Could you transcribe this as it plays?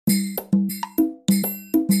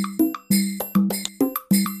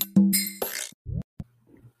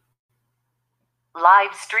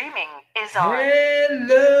live streaming is on.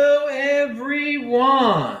 Hello,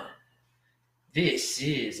 everyone. This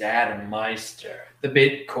is Adam Meister, the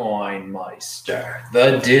Bitcoin Meister,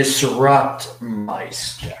 the Disrupt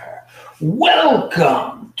Meister.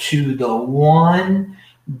 Welcome to the One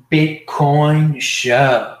Bitcoin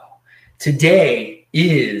Show. Today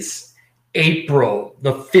is April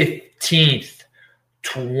the 15th,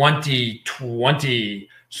 2020.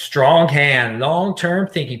 Strong hand, long-term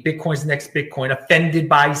thinking. Bitcoin's the next Bitcoin. Offended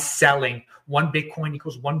by selling. One Bitcoin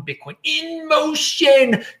equals one Bitcoin. In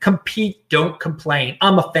motion. Compete, don't complain.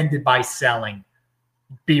 I'm offended by selling.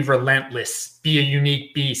 Be relentless. Be a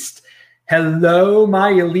unique beast. Hello,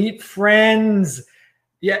 my elite friends.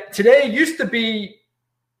 Yeah, today used to be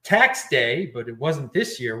tax day, but it wasn't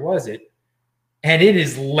this year, was it? And it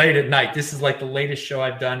is late at night. This is like the latest show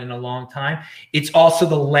I've done in a long time. It's also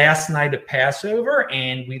the last night of Passover,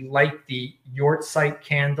 and we light the Yortzeit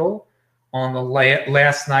candle on the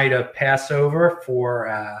last night of Passover for,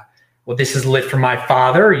 well, this is lit for my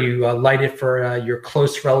father. You light it for your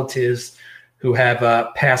close relatives who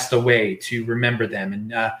have passed away to remember them.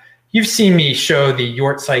 And you've seen me show the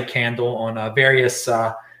Yortzeit candle on various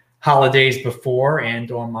holidays before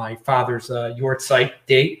and on my father's Yortzeit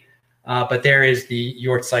date. But there is the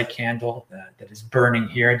Yortzeit candle that is burning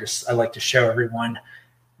here. I like to show everyone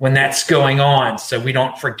when that's going on so we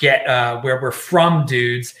don't forget where we're from,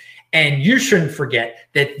 dudes. And you shouldn't forget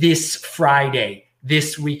that this Friday,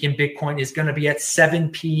 this week in Bitcoin is going to be at 7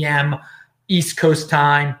 p.m. East Coast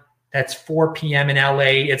time. That's 4 p.m. in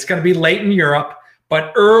LA. It's going to be late in Europe,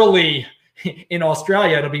 but early in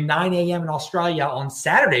Australia. It'll be 9 a.m. in Australia on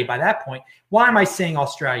Saturday by that point. Why am I saying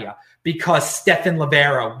Australia? Because Stephan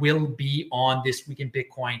Livera will be on This Week in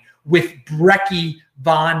Bitcoin with Brecky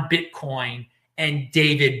von Bitcoin and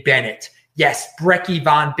David Bennett. Yes, Brecky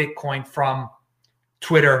von Bitcoin from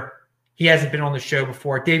Twitter. He hasn't been on the show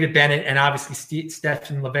before. David Bennett and obviously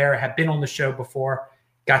Stephan Livera have been on the show before.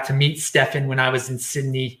 Got to meet Stephan when I was in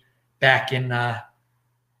Sydney back in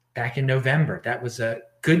November. That was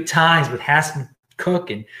good times with Hassan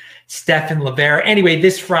Cook and Stephan Livera. Anyway,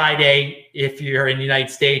 this Friday, if you're in the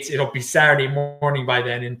United States, it'll be Saturday morning by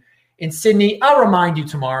then in Sydney. I'll remind you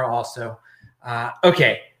tomorrow also.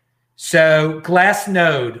 Okay, so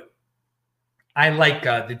Glassnode. I like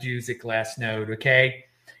the dudes at Glassnode, okay?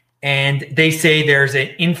 And they say there's an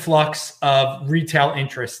influx of retail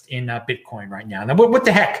interest in Bitcoin right now. Now, what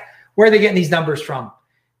the heck? Where are they getting these numbers from?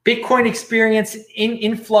 Bitcoin experienced an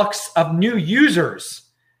influx of new users.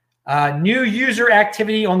 New user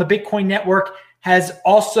activity on the Bitcoin network has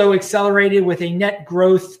also accelerated with a net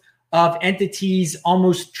growth of entities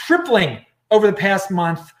almost tripling over the past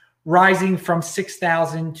month, rising from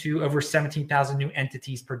 6,000 to over 17,000 new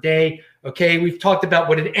entities per day. Okay, we've talked about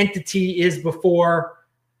what an entity is before.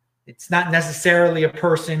 It's not necessarily a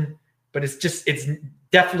person, but it's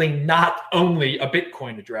definitely not only a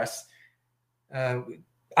Bitcoin address.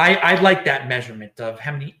 I like that measurement of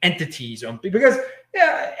how many entities own, because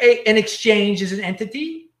an exchange is an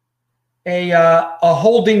entity, a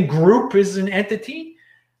holding group is an entity.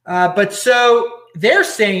 But so they're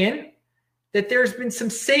saying that there's been some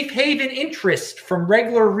safe haven interest from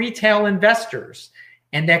regular retail investors,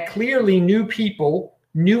 and that clearly new people,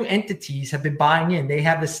 new entities have been buying in. They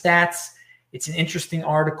have the stats. It's an interesting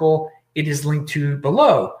article. It is linked to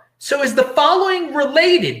below. So is the following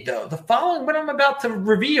related, though? The following, what I'm about to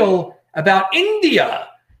reveal about India.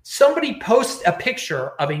 Somebody posts a picture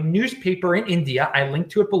of a newspaper in India. I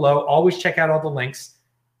linked to it below. Always check out all the links.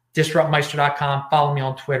 DisruptMeister.com. Follow me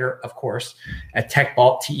on Twitter, of course, at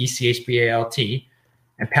TechBalt, TechBalt.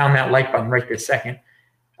 And pound that like button right this second.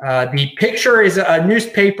 The picture is a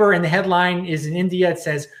newspaper, and the headline is in India. It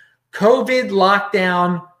says, COVID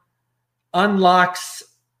lockdown unlocks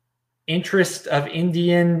interest of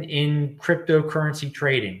Indian in cryptocurrency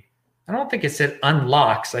trading. I don't think it said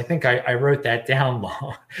unlocks. I think I wrote that down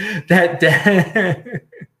long.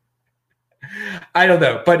 I don't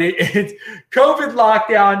know, but it's COVID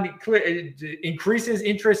lockdown increases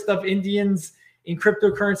interest of Indians in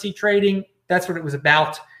cryptocurrency trading. That's what it was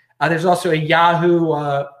about. There's also a Yahoo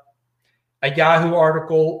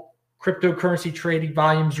article, cryptocurrency trading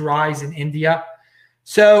volumes rise in India.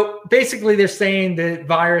 So basically they're saying the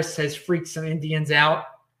virus has freaked some Indians out,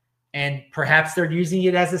 and perhaps they're using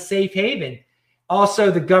it as a safe haven. Also,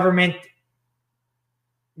 the government,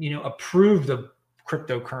 approved the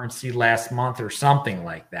cryptocurrency last month or something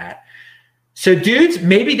like that. So dudes,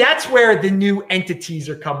 maybe that's where the new entities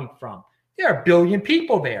are coming from. There are 1 billion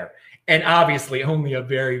people there. And obviously only a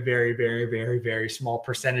very, very, very, very, very small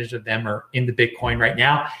percentage of them are into Bitcoin right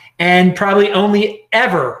now. And probably only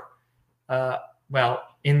ever,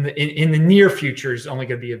 in the near future is only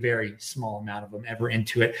going to be a very small amount of them ever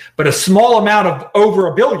into it. But a small amount of over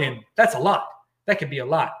a billion, that's a lot. That could be a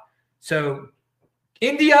lot. So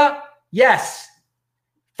India, yes,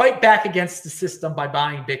 fight back against the system by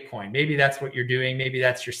buying Bitcoin. Maybe that's what you're doing. Maybe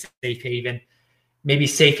that's your safe haven. Maybe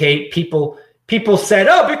safe haven. People said,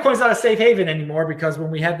 oh, Bitcoin's not a safe haven anymore because when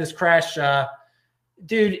we had this crash,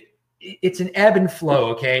 dude, it's an ebb and flow,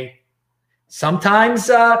 okay? Sometimes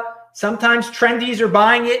trendies are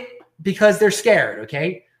buying it because they're scared,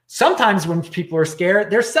 okay? Sometimes when people are scared,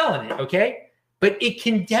 they're selling it, okay? But it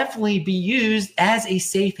can definitely be used as a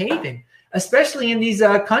safe haven, especially in these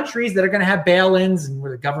countries that are going to have bail-ins and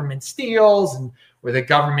where the government steals and where the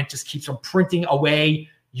government just keeps on printing away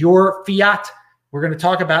your fiat. We're going to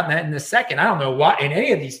talk about that in a second. I don't know why in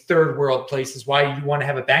any of these third world places why you want to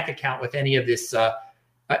have a bank account with any of this,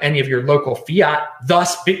 any of your local fiat.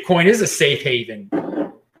 Thus, Bitcoin is a safe haven.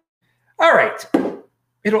 All right.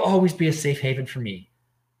 It'll always be a safe haven for me.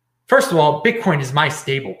 First of all, Bitcoin is my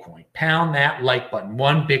stable coin. Pound that like button.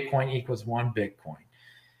 1 Bitcoin equals 1 Bitcoin.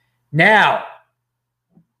 Now,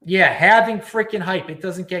 yeah, having freaking hype. It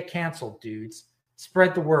doesn't get canceled, dudes.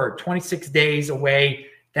 Spread the word. 26 days away.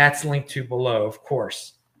 That's linked to below, of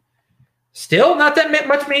course. Still not that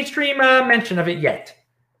much mainstream mention of it yet.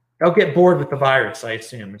 They'll get bored with the virus, I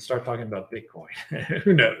assume, and start talking about Bitcoin.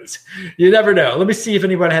 Who knows? You never know. Let me see if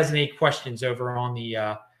anyone has any questions over on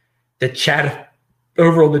the chat,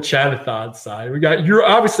 over on the chatathon side.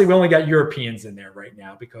 Obviously we only got Europeans in there right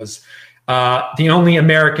now because the only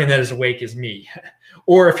American that is awake is me.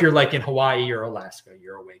 Or if you're like in Hawaii or Alaska,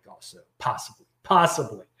 you're awake also.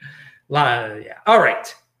 Possibly. Yeah. All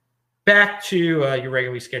right. Back to your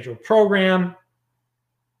regularly scheduled program.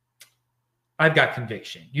 I've got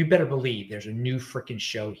conviction. You better believe there's a new freaking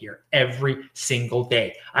show here every single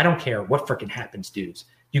day. I don't care what freaking happens, dudes.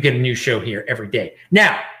 You get a new show here every day.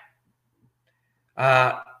 Now,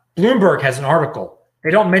 Bloomberg has an article.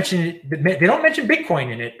 They don't mention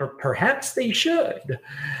Bitcoin in it, but perhaps they should.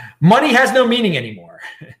 Money has no meaning anymore.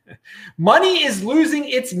 Money is losing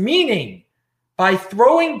its meaning by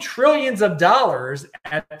throwing trillions of dollars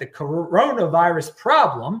at the coronavirus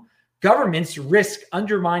problem. Governments risk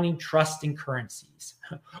undermining trust in currencies.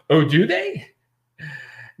 Oh, do they?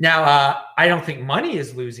 Now, I don't think money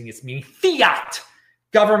is losing its meaning.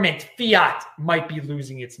 Government fiat might be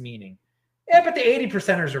losing its meaning. Yeah, but the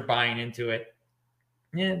 80%ers are buying into it.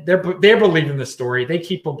 Yeah, they're believing the story. They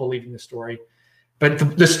keep on believing the story.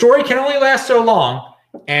 But the story can only last so long,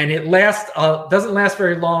 and it doesn't last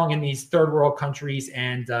very long in these third world countries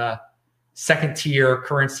and second-tier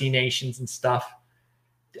currency nations and stuff.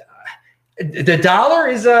 The dollar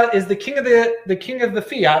is the king of the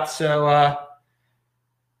fiat. So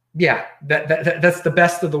yeah, that's the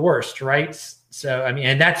best of the worst, right? So I mean,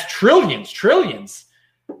 and that's trillions.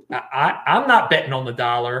 I'm not betting on the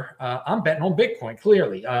dollar. I'm betting on Bitcoin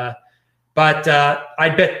clearly. But I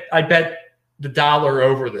bet the dollar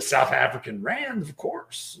over the South African rand, of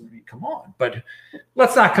course. I mean, come on. But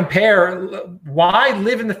let's not compare. Why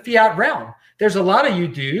live in the fiat realm? There's a lot of you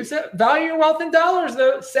dudes that value your wealth in dollars,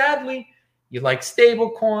 though. Sadly, you like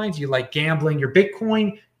stable coins. You like gambling your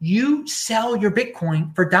Bitcoin. You sell your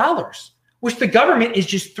Bitcoin for dollars, which the government is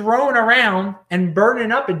just throwing around and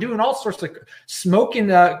burning up and doing all sorts of smoking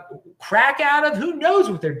crack out of. Who knows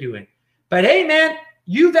what they're doing? But hey, man,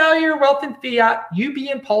 you value your wealth in fiat. You be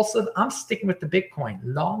impulsive. I'm sticking with the Bitcoin.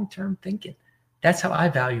 Long-term thinking. That's how I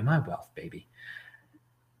value my wealth, baby.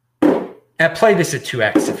 And play this at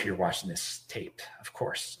 2x if you're watching this tape. Of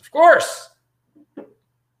course.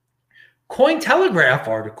 Cointelegraph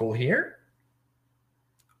article here.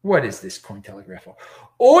 What is this Cointelegraph?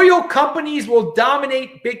 Oil companies will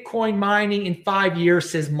dominate Bitcoin mining in 5 years,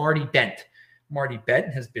 says Marty Bent. Marty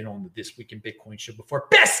Bent has been on the This Week in Bitcoin show before.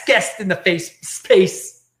 Best guest in the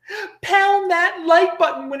space. Pound that like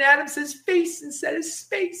button when Adam says face instead of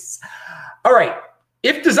space. All right.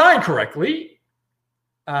 If designed correctly,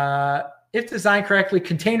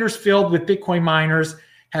 containers filled with Bitcoin miners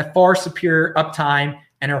have far superior uptime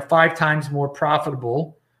and are 5 times more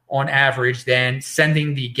profitable on average than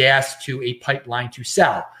sending the gas to a pipeline to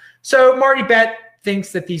sell. So Marty Bent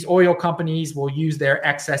thinks that these oil companies will use their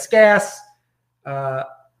excess gas to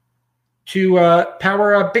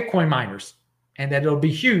power Bitcoin miners, and that it'll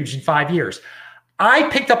be huge in 5 years. I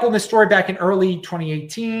picked up on this story back in early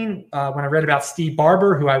 2018 when I read about Steve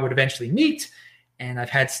Barber, who I would eventually meet, and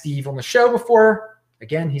I've had Steve on the show before.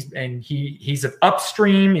 Again, he's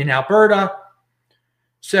upstream in Alberta.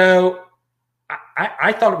 So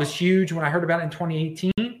I thought it was huge when I heard about it in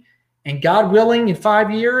 2018. And God willing, in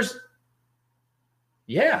 5 years,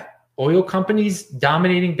 yeah, oil companies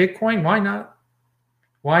dominating Bitcoin. Why not?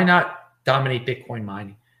 Why not dominate Bitcoin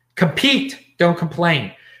mining? Compete, don't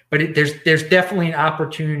complain. But there's definitely an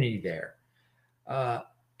opportunity there.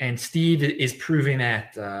 And Steve is proving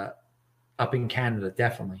that up in Canada,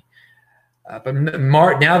 definitely. But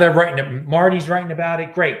now they're writing. Marty's writing about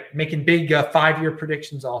it. Great, making big 5-year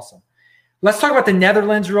predictions. Awesome. Let's talk about the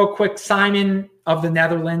Netherlands real quick. Simon of the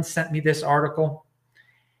Netherlands sent me this article,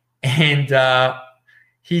 and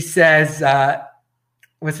he says,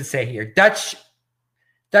 "What's it say here? Dutch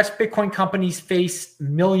Bitcoin companies face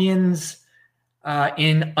millions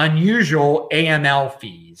in unusual AML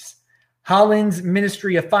fees. Holland's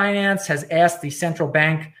Ministry of Finance has asked the central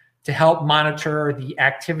bank to help monitor the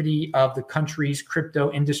activity of the country's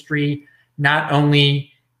crypto industry. Not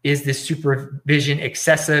only is this supervision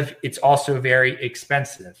excessive, it's also very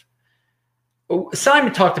expensive."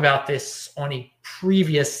 Simon talked about this on a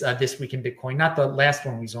previous This Week in Bitcoin, not the last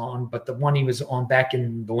one he was on, but the one he was on back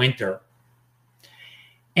in the winter.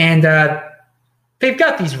 And they've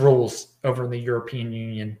got these rules over in the European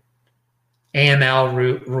Union,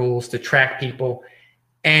 AML rules to track people.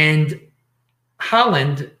 And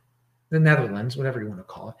Holland, the Netherlands, whatever you want to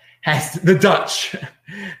call it, has the Dutch.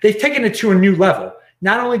 They've taken it to a new level.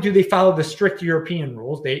 Not only do they follow the strict European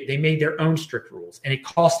rules, they made their own strict rules, and it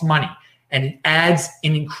costs money, and it adds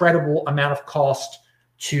an incredible amount of cost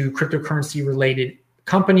to cryptocurrency-related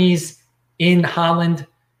companies in Holland,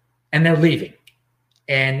 and they're leaving.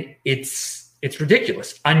 And it's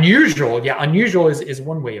ridiculous. Unusual. Yeah, unusual is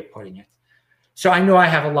one way of putting it. So I know I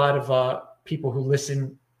have a lot of people who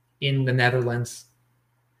listen in the Netherlands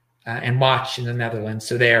and watch in the Netherlands.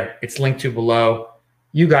 So there, it's linked to below.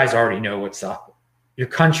 You guys already know what's up. Your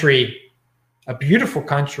country, a beautiful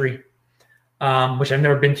country, which I've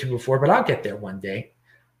never been to before, but I'll get there one day.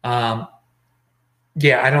 Yeah,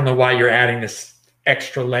 I don't know why you're adding this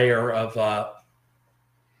extra layer of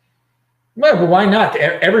well, but why not?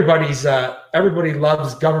 Everybody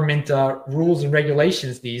loves government rules and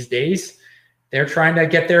regulations these days. They're trying to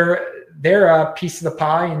get their piece of the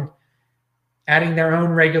pie and adding their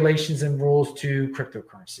own regulations and rules to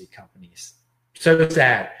cryptocurrency companies. So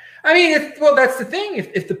sad. I mean, that's the thing.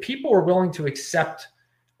 If the people are willing to accept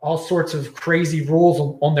all sorts of crazy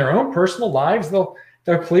rules on their own personal lives, they'll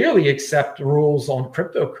clearly accept rules on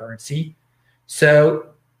cryptocurrency.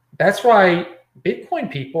 So that's why Bitcoin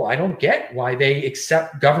people, I don't get why they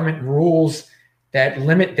accept government rules that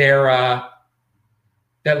limit their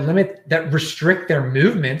that restrict their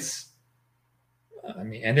movements. I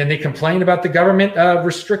mean, and then they complain about the government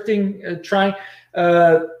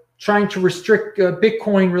trying to restrict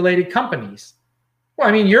Bitcoin-related companies. Well,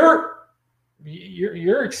 I mean, you're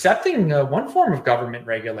accepting one form of government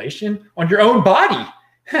regulation on your own body.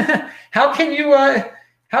 How can you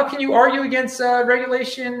argue against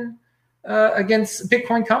regulation against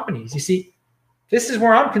Bitcoin companies? You see, this is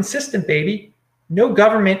where I'm consistent, baby. No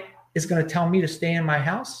government is going to tell me to stay in my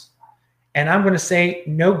house, and I'm going to say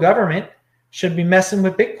no government should be messing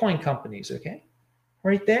with Bitcoin companies. Okay,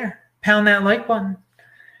 right there. Pound that like button.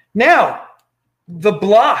 Now, the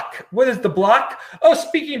block. What is the block? Oh,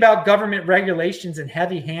 speaking about government regulations and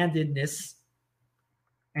heavy-handedness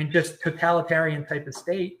and just totalitarian type of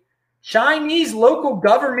state, Chinese local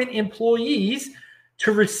government employees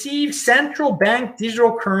to receive central bank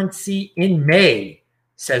digital currency in May,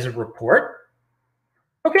 says a report.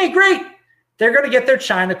 Okay, great. They're going to get their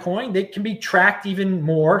China coin. They can be tracked even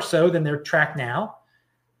more so than they're tracked now.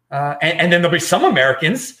 And then there'll be some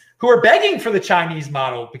Americans who are begging for the Chinese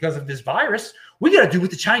model because of this virus. We got to do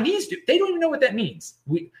what the Chinese do. They don't even know what that means.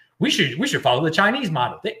 We should follow the Chinese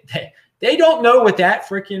model. They don't know what that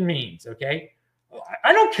freaking means, okay?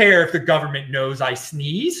 I don't care if the government knows I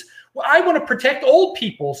sneeze. Well, I want to protect old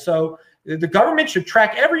people, so the government should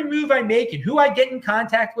track every move I make and who I get in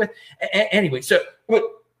contact with. Anyway, so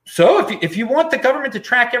if you want the government to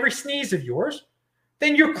track every sneeze of yours,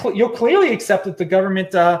 then you'll clearly accept that the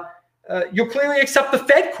government you'll clearly accept the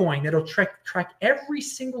Fed coin that'll track every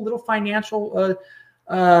single little financial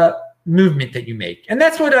movement that you make. And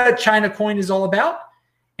that's what China coin is all about.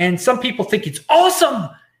 And some people think it's awesome.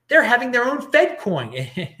 They're having their own Fed coin.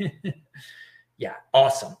 Yeah,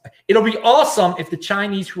 awesome. It'll be awesome if the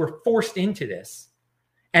Chinese who are forced into this,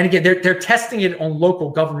 and again, they're testing it on local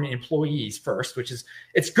government employees first, which is,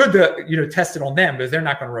 it's good to test it on them because they're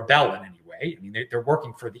not going to rebel in any way. I mean, they're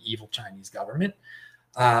working for the evil Chinese government.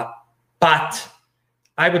 But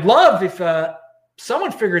I would love if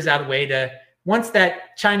someone figures out a way to, once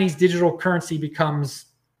that Chinese digital currency becomes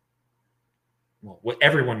what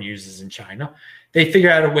everyone uses in China, they figure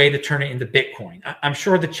out a way to turn it into Bitcoin. I'm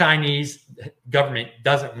sure the Chinese government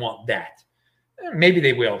doesn't want that. Maybe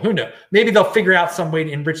they will. Who knows? Maybe they'll figure out some way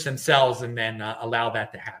to enrich themselves and then allow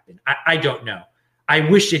that to happen. I don't know. I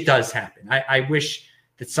wish it does happen. I wish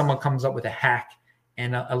that someone comes up with a hack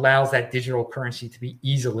and allows that digital currency to be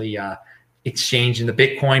easily exchanged into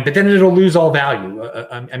Bitcoin, but then it'll lose all value.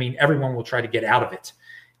 I mean, everyone will try to get out of it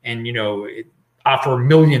and, offer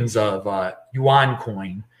millions of yuan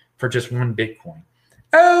coin for just one Bitcoin.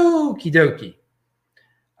 Okie dokie.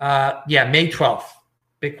 May 12th,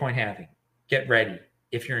 Bitcoin halving. Get ready.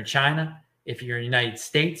 If you're in China, if you're in the United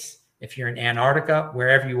States, if you're in Antarctica,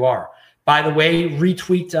 wherever you are. By the way,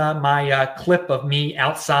 retweet my clip of me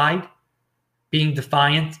outside being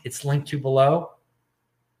defiant. It's linked to below.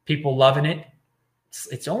 People loving it.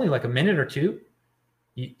 It's only like a minute or two.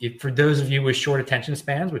 For those of you with short attention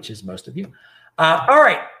spans, which is most of you. All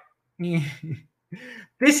right.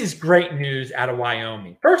 This is great news out of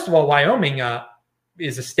Wyoming. First of all, Wyoming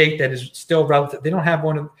is a state that is still relative. They don't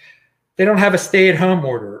have a stay-at-home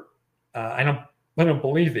order. I don't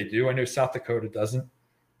believe they do. I know South Dakota doesn't.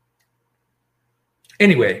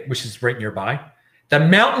 Anyway, which is right nearby. The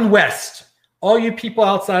Mountain West, all you people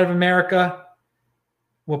outside of America,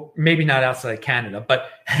 well, maybe not outside of Canada, but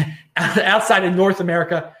outside of North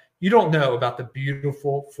America, you don't know about the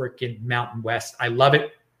beautiful freaking Mountain West. I love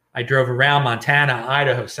it. I drove around Montana,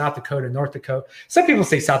 Idaho, South Dakota, North Dakota. Some people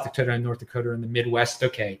say South Dakota and North Dakota are in the Midwest.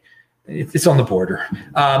 Okay, it's on the border.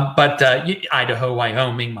 But Idaho,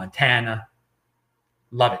 Wyoming, Montana,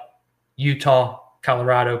 love it. Utah,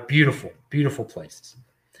 Colorado, beautiful, beautiful places.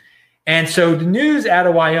 And so the news out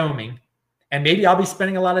of Wyoming, and maybe I'll be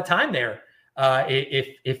spending a lot of time there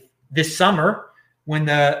if this summer when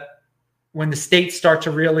the states start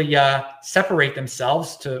to really separate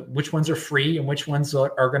themselves to which ones are free and which ones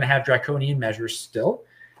are going to have draconian measures still.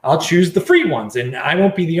 I'll choose the free ones, and I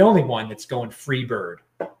won't be the only one that's going free bird.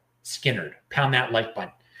 Skinnerd, pound that like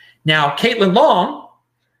button. Now, Caitlin Long,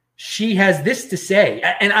 she has this to say,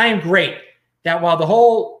 and I am great that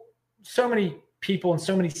while so many people in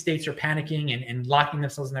so many states are panicking and locking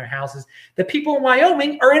themselves in their houses, the people in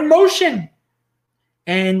Wyoming are in motion.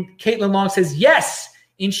 And Caitlin Long says, yes,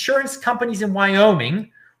 insurance companies in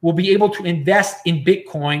Wyoming will be able to invest in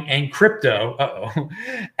Bitcoin and crypto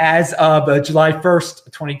as of July 1st,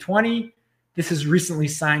 2020. This is recently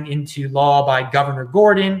signed into law by Governor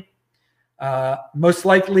Gordon. Most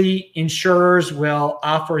likely, insurers will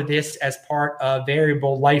offer this as part of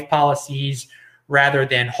variable life policies rather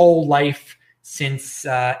than whole life, since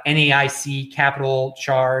NAIC capital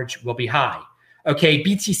charge will be high. Okay,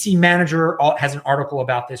 BTC Manager has an article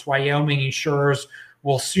about this. Wyoming insurers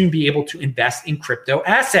will soon be able to invest in crypto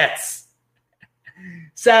assets.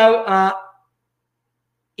 So I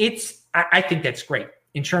think that's great.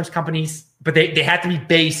 Insurance companies, but they have to be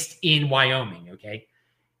based in Wyoming, okay?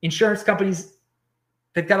 Insurance companies,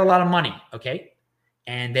 they've got a lot of money, okay?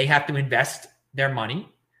 And they have to invest their money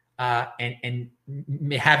and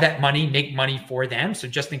have that money make money for them. So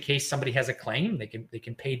just in case somebody has a claim, they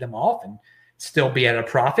can pay them off and still be at a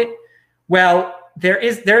profit. Well, there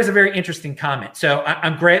is a very interesting comment. So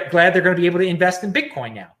I'm glad they're going to be able to invest in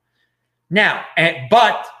Bitcoin now,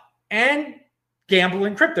 and gamble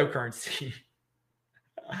in cryptocurrency.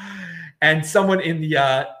 And someone in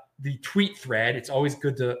the tweet thread, it's always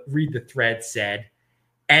good to read the thread, said,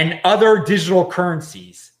 and other digital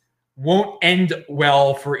currencies won't end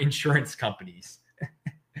well for insurance companies.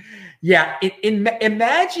 Yeah,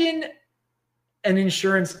 imagine an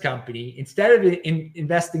insurance company, instead of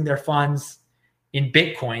investing their funds in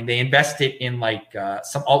Bitcoin, they invest it in like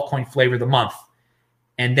some altcoin flavor of the month,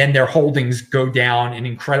 and then their holdings go down an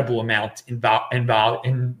incredible amount in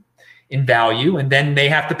value, and then they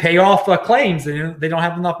have to pay off claims. They don't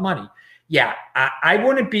have enough money. Yeah, I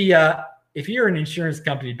wouldn't be. If you're an insurance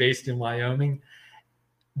company based in Wyoming,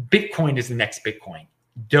 Bitcoin is the next Bitcoin.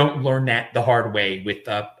 Don't learn that the hard way with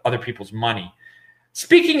other people's money.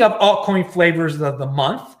 Speaking of altcoin flavors of the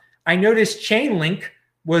month, I noticed Chainlink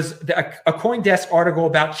was a CoinDesk article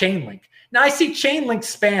about Chainlink. Now, I see Chainlink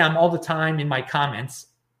spam all the time in my comments.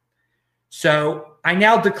 So I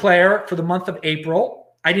now declare for the month of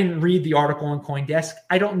April, I didn't read the article on CoinDesk.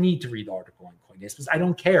 I don't need to read the article on CoinDesk because I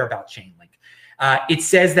don't care about Chainlink. It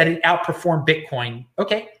says that it outperformed Bitcoin.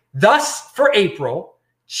 Okay. Thus, for April,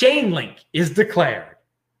 Chainlink is declared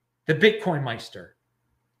the Bitcoin Meister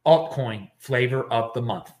altcoin flavor of the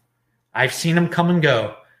month. I've seen them come and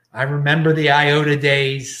go. I remember the IOTA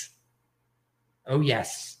days. Oh,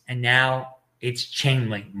 yes. And now it's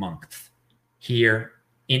Chainlink month here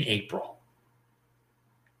in April.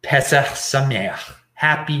 Pesach Sameach.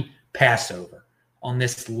 Happy Passover on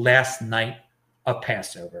this last night of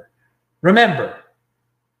Passover. Remember,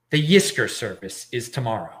 the Yisker service is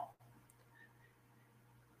tomorrow.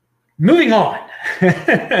 Moving on.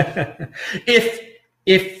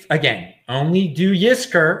 if again, only do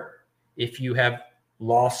Yisker if you have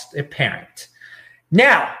lost a parent.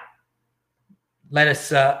 Now, let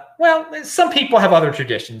us, some people have other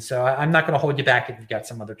traditions, so I'm not going to hold you back if you've got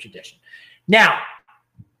some other tradition. Now,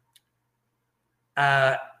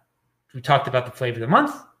 we talked about the flavor of the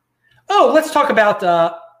month. Oh, let's talk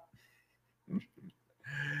about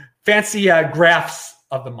fancy graphs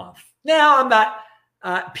of the month. Now, I'm not,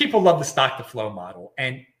 people love the stock to flow model.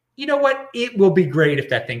 And you know what? It will be great if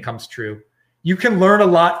that thing comes true. You can learn a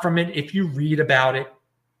lot from it if you read about it.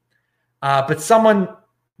 But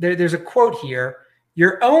there's a quote here.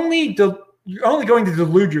 You're only going to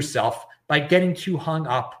delude yourself by getting too hung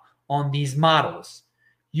up on these models.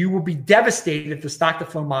 You will be devastated if the stock to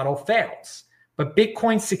flow model fails. But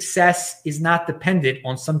Bitcoin's success is not dependent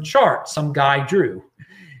on some chart some guy drew.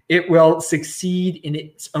 It will succeed in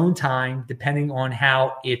its own time, depending on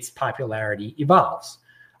how its popularity evolves.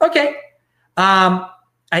 Okay.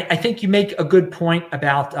 I think you make a good point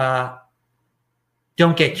about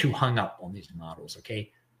don't get too hung up on these models, okay?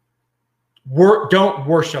 Don't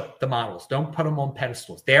worship the models. Don't put them on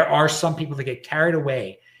pedestals. There are some people that get carried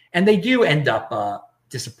away, and they do end up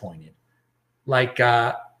disappointed. Like,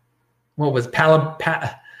 what was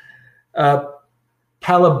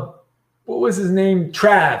what was his name?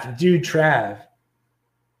 Trav.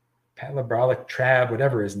 Parabolic Trav,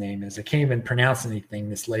 whatever his name is. I can't even pronounce anything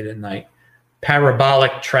this late at night.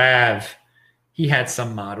 Parabolic Trav. He had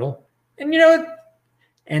some model. And,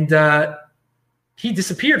 he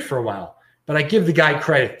disappeared for a while. But I give the guy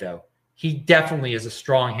credit, though. He definitely is a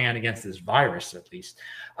strong hand against this virus, at least.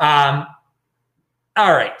 All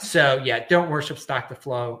right. So, yeah, don't worship stock to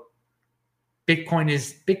flow.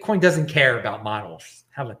 Bitcoin doesn't care about models.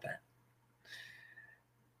 How about that?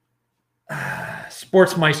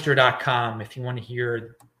 Sportsmeister.com if you want to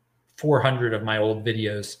hear 400 of my old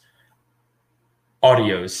videos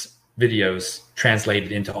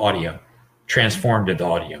translated into audio, transformed into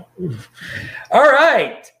audio. All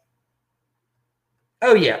right.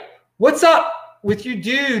 Oh, yeah. What's up with you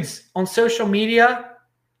dudes on social media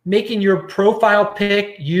making your profile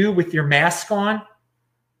pic you with your mask on?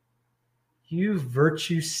 You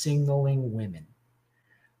virtue signaling women.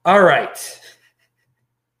 All right.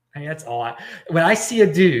 That's all. When I see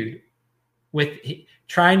a dude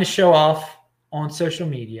trying to show off on social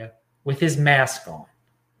media with his mask on,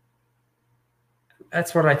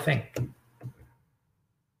 that's what I think.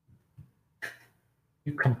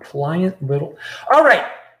 You compliant little. All right.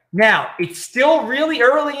 Now, it's still really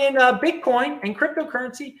early in Bitcoin and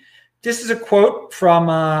cryptocurrency. This is a quote from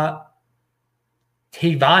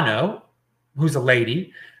Tavano, who's a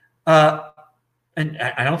lady. And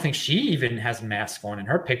I don't think she even has a mask on in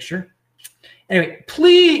her picture. Anyway,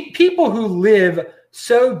 please, people who live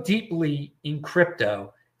so deeply in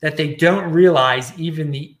crypto that they don't realize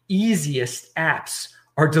even the easiest apps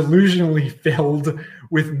are delusionally filled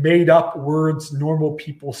with made-up words normal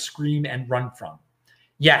people scream and run from.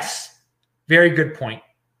 Yes, very good point,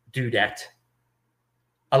 Dudette.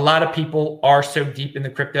 A lot of people are so deep in the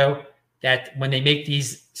crypto that when they make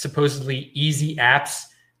these supposedly easy apps,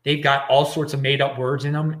 they've got all sorts of made-up words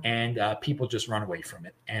in them, and people just run away from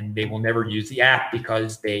it, and they will never use the app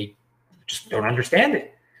because they just don't understand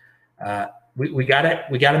it. We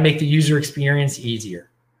gotta make the user experience easier,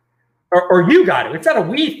 or you got it. It's not a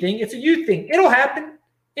we thing; it's a you thing. It'll happen.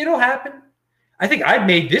 It'll happen. I think I've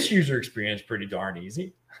made this user experience pretty darn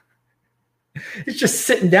easy. It's just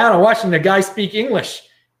sitting down and watching the guy speak English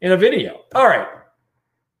in a video. All right,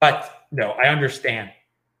 but no, I understand.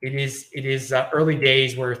 It is early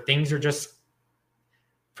days where things are just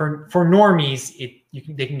for normies.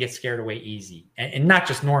 They can get scared away easy, and not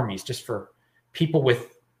just normies, just for people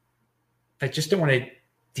that just don't want to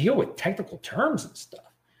deal with technical terms and stuff.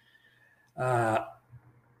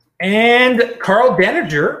 And Carl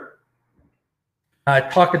Denninger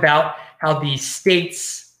talked about how a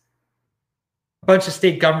bunch of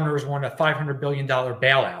state governors want a $500 billion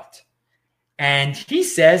bailout, and he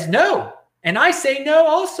says no. And I say no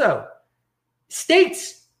also.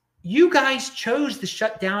 States, you guys chose to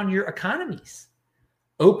shut down your economies.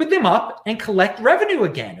 Open them up and collect revenue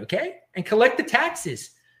again, okay? And collect the taxes.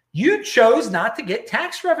 You chose not to get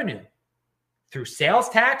tax revenue through sales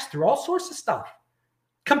tax, through all sorts of stuff.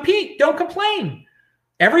 Compete, don't complain.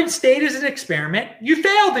 Every state is an experiment. You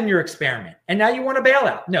failed in your experiment, and now you want a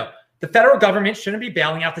bailout. No, the federal government shouldn't be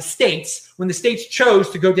bailing out the states when the states chose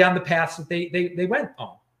to go down the paths that they went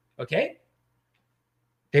on, okay?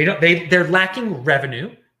 They're lacking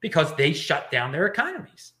revenue because they shut down their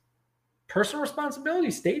economies. Personal responsibility,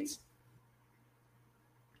 states.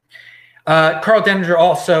 Carl Denninger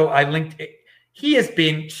also, I linked it. He has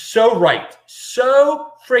been so right.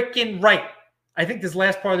 So freaking right. I think this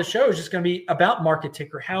last part of the show is just going to be about market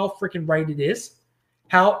ticker, how freaking right it is.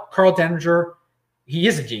 How Carl Denninger, he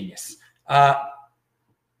is a genius.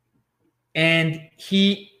 And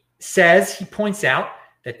he points out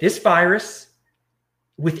that this virus,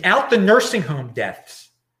 without the nursing home deaths,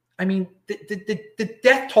 I mean, the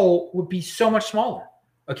death toll would be so much smaller,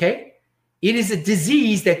 okay? It is a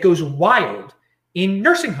disease that goes wild in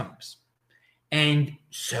nursing homes. And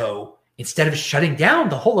so instead of shutting down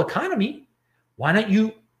the whole economy, why don't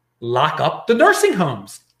you lock up the nursing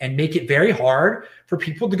homes and make it very hard for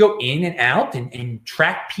people to go in and out and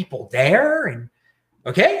track people there? And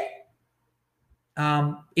okay,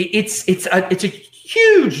 it's a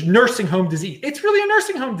huge nursing home disease. It's really a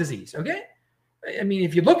nursing home disease. Okay, I mean,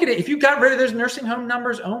 if you look at it, if you got rid of those nursing home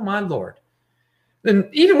numbers, oh my Lord. Then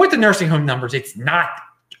even with the nursing home numbers, it's not.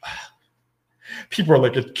 People are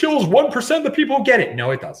like, it kills 1% of the people who get it.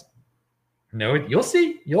 No, it doesn't. No, you'll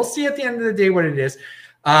see. You'll see at the end of the day what it is.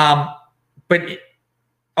 All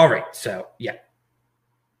right. So yeah,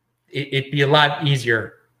 it'd be a lot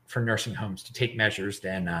easier for nursing homes to take measures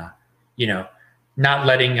than not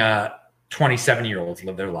letting 27-year-olds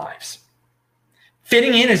live their lives.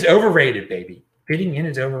 Fitting in is overrated, baby. Fitting in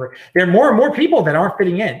is overrated. There are more and more people that aren't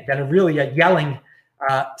fitting in, that are really yelling,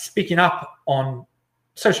 speaking up on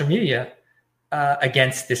social media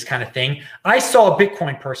against this kind of thing. I saw a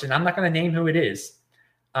Bitcoin person. I'm not going to name who it is.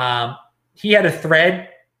 He had a thread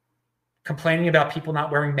complaining about people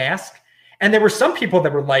not wearing masks. And there were some people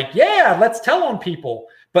that were like, yeah, let's tell on people.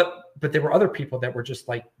 But there were other people that were just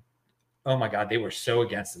like, oh my God, they were so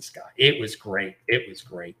against this guy. It was great. It was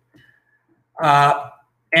great.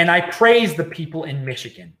 And I praise the people in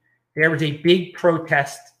Michigan. There was a big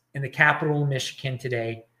protest in the capital of Michigan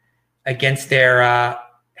today against their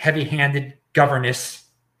heavy-handed governess.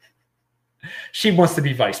 She wants to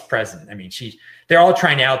be vice president. I mean, they're all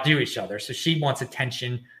trying to outdo each other. So she wants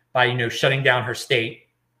attention by, shutting down her state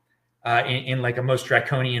in like a most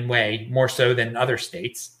draconian way, more so than other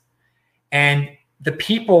states. And the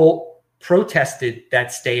people protested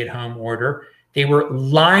that stay-at-home order. They were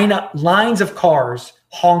lines of cars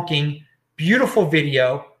honking, beautiful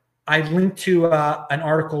video. I linked to an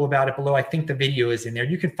article about it below. I think the video is in there.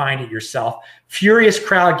 You can find it yourself. Furious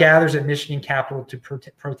crowd gathers at Michigan Capitol to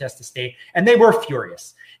protest the state, and they were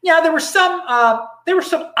furious. Yeah, there were some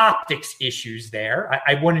optics issues there.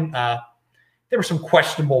 I wouldn't. There were some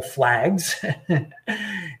questionable flags,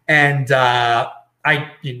 and there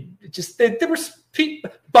was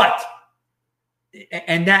people, but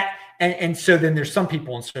and so then there's some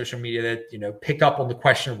people on social media that pick up on the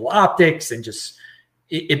questionable optics and just.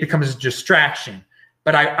 It becomes a distraction.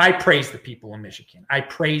 But I praise the people in Michigan. I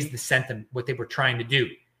praise the sentiment, what they were trying to do.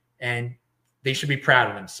 And they should be proud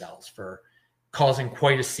of themselves for causing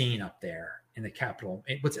quite a scene up there in the capital.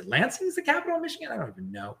 What's it, Lansing is the capital of Michigan? I don't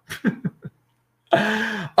even know.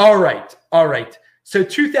 All right. So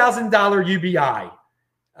 $2,000 UBI.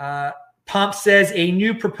 Pomp says a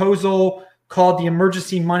new proposal called the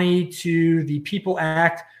Emergency Money to the People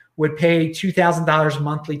Act would pay $2,000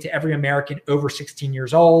 monthly to every American over 16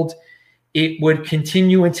 years old. It would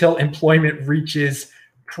continue until employment reaches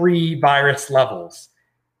pre-virus levels.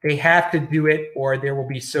 They have to do it or there will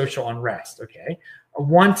be social unrest, okay?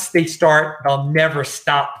 Once they start, they'll never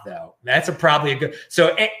stop, though. That's probably a good... So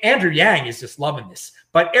Andrew Yang is just loving this.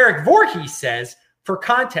 But Eric Voorhees says, for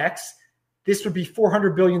context, this would be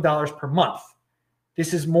 $400 billion per month.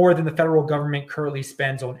 This is more than the federal government currently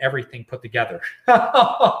spends on everything put together.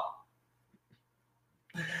 Pound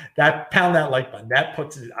that like button. That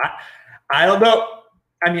puts it. I don't know.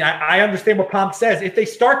 I mean, I understand what Pomp says. If they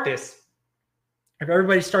start this, if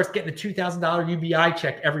everybody starts getting a $2,000 UBI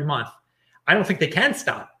check every month, I don't think they can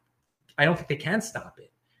stop.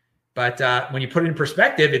 it. But when you put it in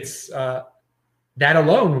perspective, it's that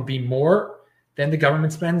alone would be more than the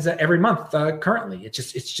government spends every month currently.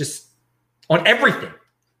 It's just on everything.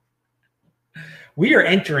 We are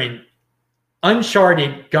entering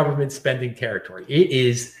uncharted government spending territory. It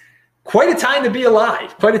is quite a time to be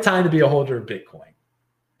alive, quite a time to be a holder of Bitcoin.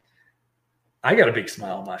 I got a big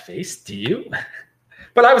smile on my face. Do you?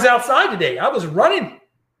 But I was outside today. I was running.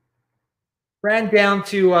 Ran down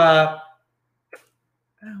to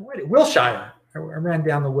Wilshire. I ran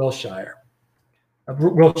down the Wilshire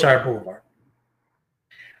Boulevard.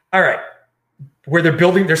 All right. Where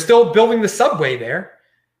they're still building the subway there.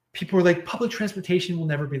 People were like, public transportation will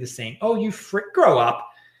never be the same. Oh, you grow up.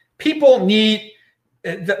 People need,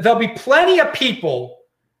 there'll be plenty of people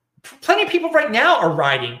right now are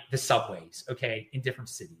riding the subways, okay, in different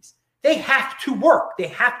cities. They have to work. They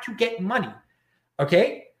have to get money.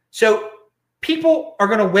 Okay? So people are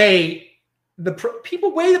going to weigh the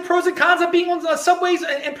pros and cons of being on subways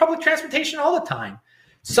and public transportation all the time.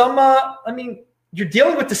 You're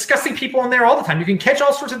dealing with disgusting people on there all the time. You can catch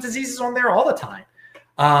all sorts of diseases on there all the time.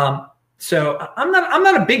 So I'm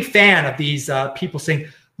not a big fan of these people saying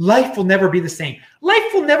life will never be the same.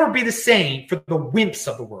 Life will never be the same for the wimps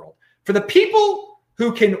of the world. For the people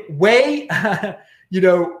who can weigh,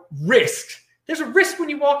 risk. There's a risk when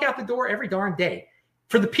you walk out the door every darn day.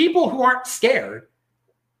 For the people who aren't scared,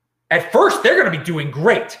 at first they're going to be doing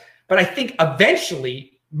great. But I think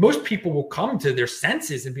eventually most people will come to their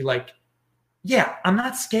senses and be like, yeah, I'm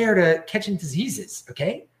not scared of catching diseases,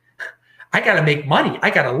 okay? I got to make money. I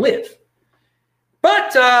got to live.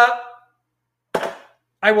 But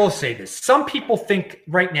I will say this. Some people think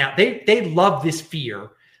right now, they love this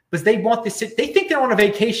fear because they want this. They think they're on a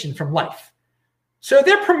vacation from life. So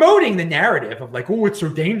they're promoting the narrative of like, oh, it's so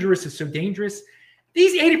dangerous. It's so dangerous.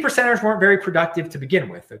 These 80%ers weren't very productive to begin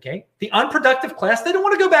with, okay? The unproductive class, they don't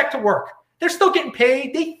want to go back to work. They're still getting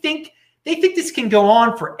paid. They think this can go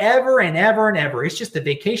on forever and ever and ever. It's just a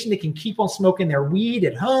vacation. They can keep on smoking their weed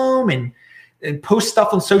at home and post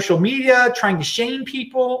stuff on social media, trying to shame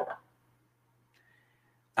people.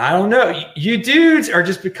 I don't know. You dudes are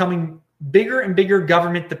just becoming bigger and bigger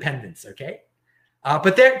government dependents, okay?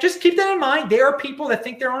 But just keep that in mind. There are people that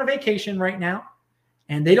think they're on a vacation right now,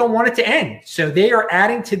 and they don't want it to end. So they are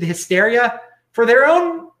adding to the hysteria for their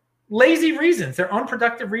own lazy reasons, their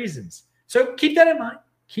unproductive reasons. So keep that in mind.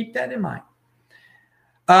 Keep that in mind.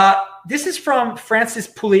 This is from Francis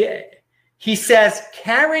Poulier. He says,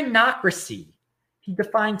 Karenocracy. He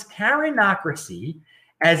defines Karenocracy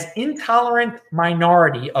as intolerant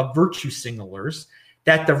minority of virtue signalers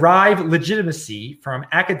that derive legitimacy from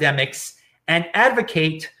academics and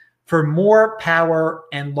advocate for more power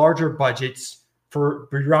and larger budgets for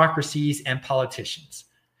bureaucracies and politicians.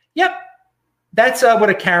 Yep, that's what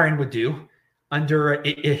a Karen would do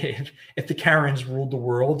if the Karens ruled the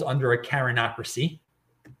world under a Karenocracy.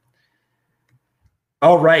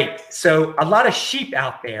 All right, so a lot of sheep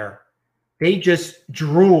out there, they just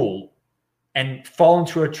drool and fall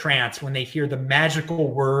into a trance when they hear the magical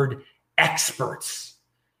word experts.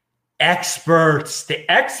 Experts. The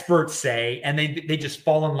experts say, and they just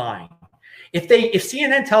fall in line. If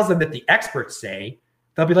CNN tells them that the experts say,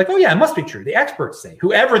 they'll be like, oh yeah, it must be true. The experts say.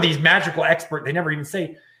 Whoever these magical experts, they never even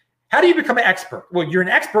say, how do you become an expert? Well, you're an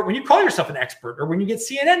expert when you call yourself an expert, or when you get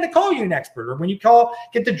CNN to call you an expert, or when you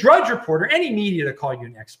get the Drudge Report or any media to call you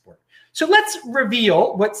an expert. So let's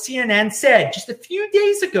reveal what CNN said just a few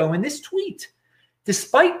days ago in this tweet.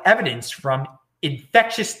 Despite evidence from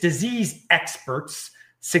infectious disease experts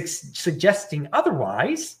suggesting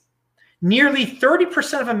otherwise, nearly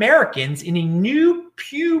 30% of Americans in a new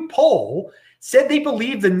Pew poll said they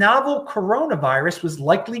believe the novel coronavirus was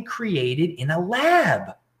likely created in a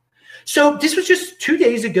lab. So this was just 2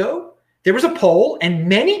 days ago. There was a poll, and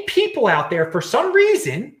many people out there, for some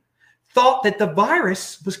reason, thought that the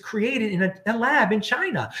virus was created in a lab in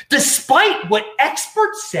China, despite what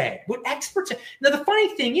experts said. Now, the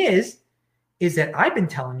funny thing is that I've been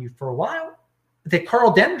telling you for a while that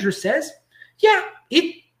Carl Denninger says, yeah,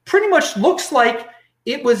 it pretty much looks like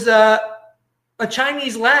it was a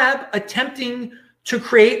Chinese lab attempting to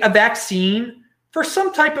create a vaccine for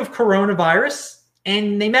some type of coronavirus,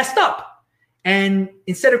 and they messed up. And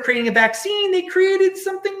instead of creating a vaccine, they created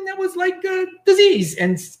something that was like a disease,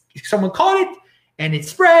 and someone caught it, and it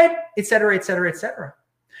spread, et cetera, et cetera, et cetera.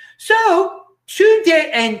 So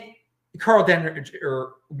today, and Carl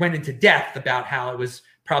Denninger went into depth about how it was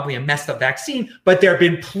probably a messed up vaccine, but there have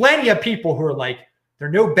been plenty of people who are like, there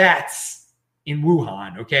are no bats in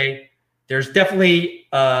Wuhan, okay? There's definitely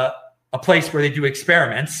a place where they do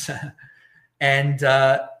experiments, and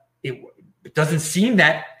it doesn't seem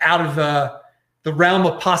that out of the realm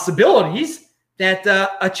of possibilities that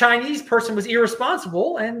a Chinese person was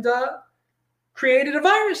irresponsible and created a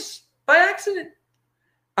virus by accident.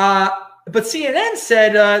 But CNN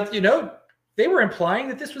said, they were implying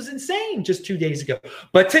that this was insane just 2 days ago.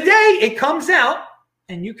 But today it comes out,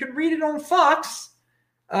 and you can read it on Fox.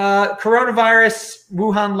 Coronavirus,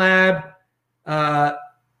 Wuhan lab.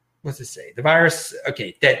 What's it say? The virus.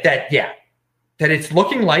 Okay, that it's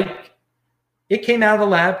looking like it came out of the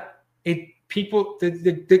lab.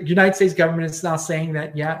 The United States government is now saying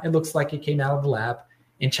that, yeah, it looks like it came out of the lab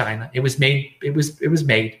in China. It was made. It was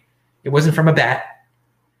made. It wasn't from a bat.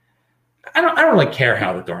 I don't really care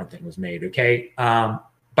how the darn thing was made. Okay.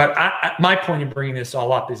 But my point in bringing this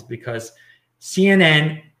all up is because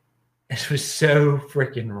CNN was so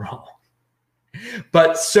freaking wrong.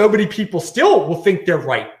 But so many people still will think they're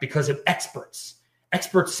right because of experts.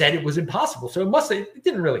 Experts said it was impossible. So it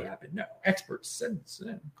didn't really happen. No, experts said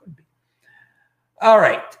it couldn't be. All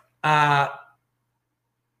right.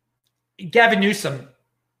 Gavin Newsom,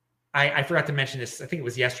 I forgot to mention this. I think it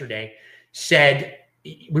was yesterday, said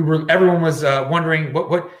everyone was wondering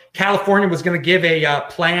what California was going to give a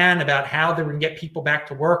plan about how they were going to get people back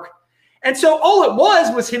to work. And so all it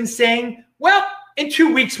was him saying, well, in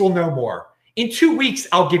 2 weeks, we'll know more. In 2 weeks,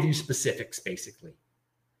 I'll give you specifics, basically.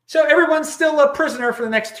 So everyone's still a prisoner for the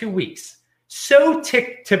next 2 weeks. So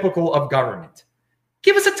typical of government.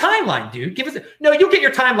 Give us a timeline, dude. No, you'll get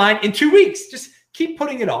your timeline in 2 weeks. Just keep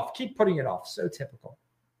putting it off. Keep putting it off. So typical.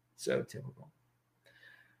 So typical.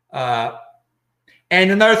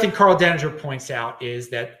 And another thing Carl Denninger points out is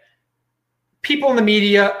that people in the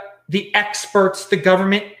media, the experts, the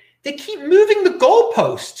government, they keep moving the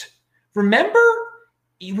goalpost. Remember,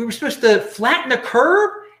 we were supposed to flatten the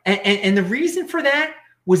curve, and the reason for that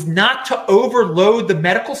was not to overload the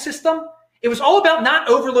medical system. It was all about not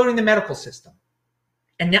overloading the medical system.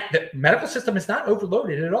 And now the medical system is not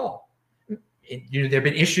overloaded at all. There have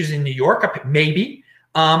been issues in New York, maybe,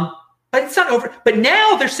 but it's not over. But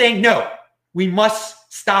now they're saying, no, we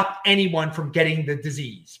must stop anyone from getting the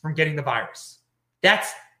disease, from getting the virus. But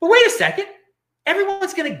wait a second.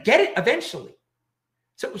 Everyone's going to get it eventually.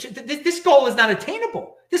 So this goal is not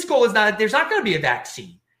attainable. There's not going to be a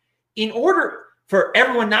vaccine. In order for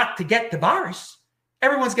everyone not to get the virus,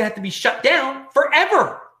 everyone's going to have to be shut down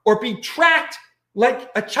forever or be tracked like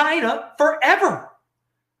a China forever.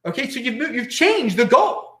 Okay, so you've changed the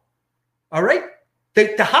goal. All right?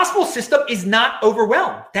 The hospital system is not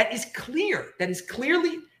overwhelmed. That is clear. That is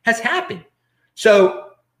clearly has happened. So,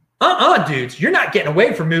 dudes, you're not getting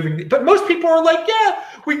away from moving. But most people are like, yeah,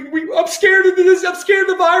 I'm scared of this. I'm scared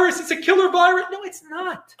of the virus. It's a killer virus. No, it's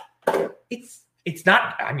not. It's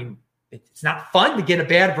not. I mean, it's not fun to get a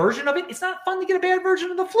bad version of it. It's not fun to get a bad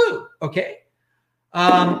version of the flu. Okay,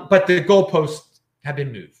 but the goalposts have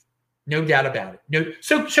been moved. No doubt about it. No,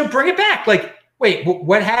 so bring it back. Like, wait,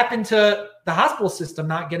 what happened to the hospital system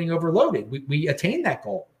not getting overloaded? We attained that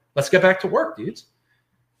goal. Let's get back to work, dudes.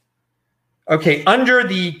 Okay, under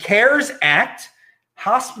the CARES Act,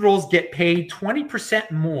 hospitals get paid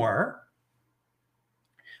 20% more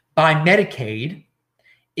by Medicaid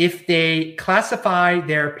if they classify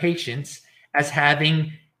their patients as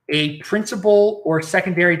having a principal or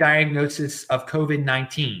secondary diagnosis of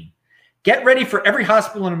COVID-19. Get ready for every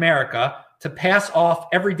hospital in America to pass off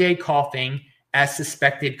everyday coughing as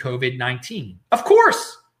suspected COVID-19. Of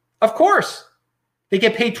course. They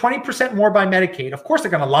get paid 20% more by Medicaid. Of course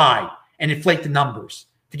they're going to lie and inflate the numbers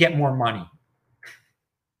to get more money.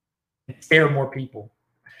 Scare more people.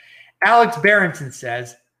 Alex Barrington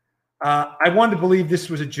says, I wanted to believe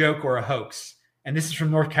this was a joke or a hoax. And this is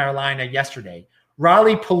from North Carolina yesterday.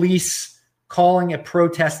 Raleigh police calling a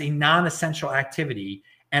protest a non-essential activity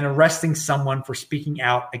and arresting someone for speaking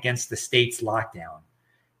out against the state's lockdown.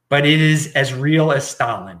 But it is as real as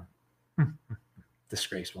Stalin.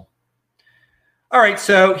 Disgraceful. All right,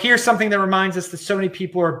 so here's something that reminds us that so many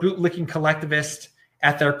people are bootlicking collectivists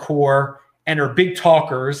at their core and are big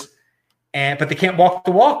talkers, but they can't walk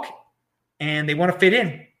the walk, and they want to fit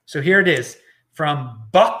in. So here it is from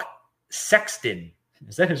Buck Sexton.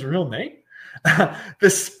 Is that his real name? The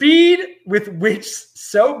speed with which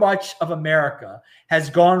so much of America has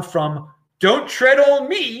gone from "don't tread on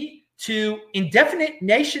me" to indefinite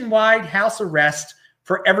nationwide house arrest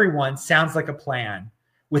for everyone sounds like a plan.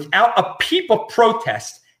 Without a peep of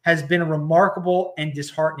protest has been a remarkable and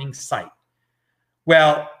disheartening sight.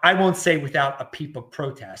 Well, I won't say without a peep of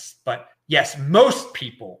protest, but yes, most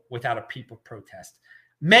people without a peep of protest,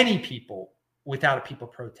 many people without a peep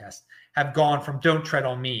of protest have gone from "don't tread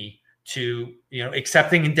on me" to,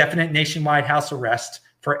 accepting indefinite nationwide house arrest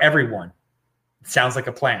for everyone. It sounds like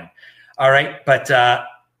a plan. All right. But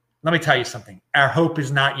let me tell you something. Our hope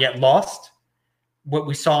is not yet lost. What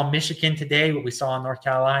we saw in Michigan today, what we saw in North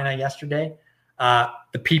Carolina yesterday,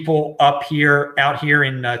 the people out here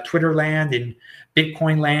in Twitter land, in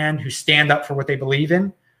Bitcoin land, who stand up for what they believe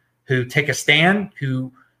in, who take a stand,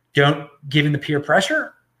 who don't give in to peer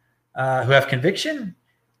pressure, who have conviction,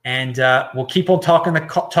 and will keep on talking the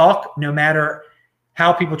talk no matter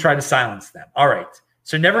how people try to silence them. All right.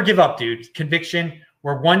 So never give up, dude. Conviction.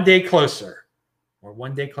 We're one day closer. We're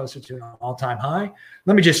one day closer to an all-time high.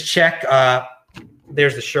 Let me just check.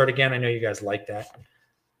 There's the shirt again. I know you guys like that.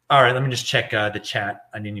 All right, let me just check the chat.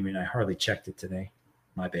 I hardly checked it today.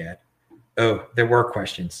 My bad. Oh, there were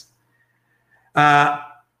questions. How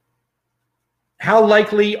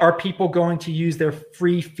likely are people going to use their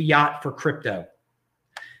free fiat for crypto?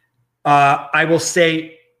 I will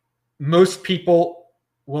say most people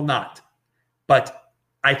will not, but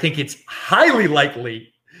I think it's highly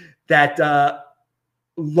likely that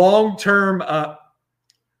long-term,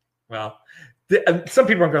 some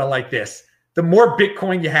people are going to like this. The more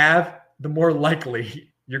Bitcoin you have, the more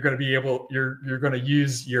likely you're going to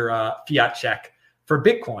use your fiat check for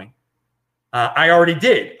Bitcoin. I already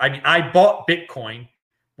did. I mean, I bought Bitcoin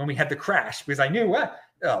when we had the crash because I knew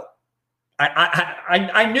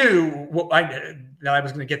I knew that I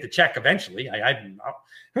was going to get the check eventually.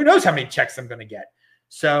 Who knows how many checks I'm going to get.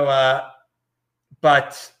 So,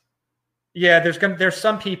 but yeah, there's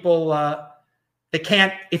some people that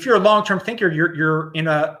can't. If you're a long-term thinker, you're in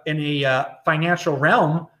a financial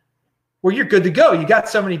realm where you're good to go. You got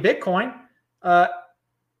so many Bitcoin.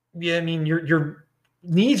 Yeah, I mean your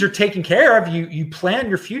needs are taken care of. You plan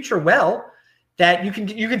your future well that you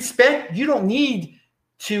can spend. You don't need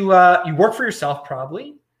to you work for yourself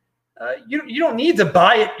probably. You don't need to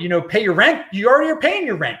buy it, pay your rent. You already are paying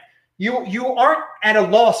your rent. You aren't at a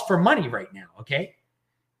loss for money right now, okay?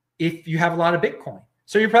 If you have a lot of Bitcoin.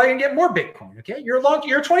 So you're probably gonna get more Bitcoin, okay? You're a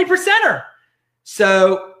 20%er.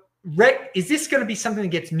 So is this gonna be something that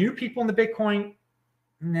gets new people into Bitcoin?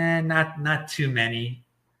 Nah, not too many.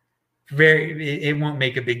 It won't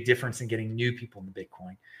make a big difference in getting new people into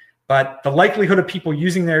Bitcoin. But the likelihood of people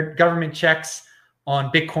using their government checks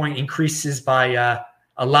on Bitcoin increases by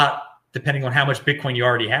a lot, depending on how much Bitcoin you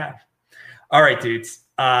already have. All right, dudes.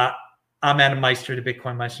 I'm Adam Meister, the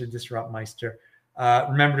Bitcoin Meister, Disrupt Meister.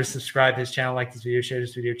 Remember to subscribe to his channel, like this video, share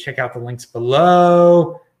this video, check out the links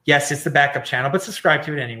below. Yes, it's the backup channel, but subscribe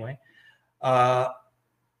to it anyway.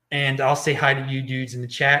 And I'll say hi to you dudes in the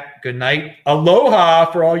chat. Good night.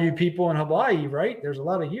 Aloha for all you people in Hawaii, right? There's a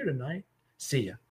lot of you tonight. See ya.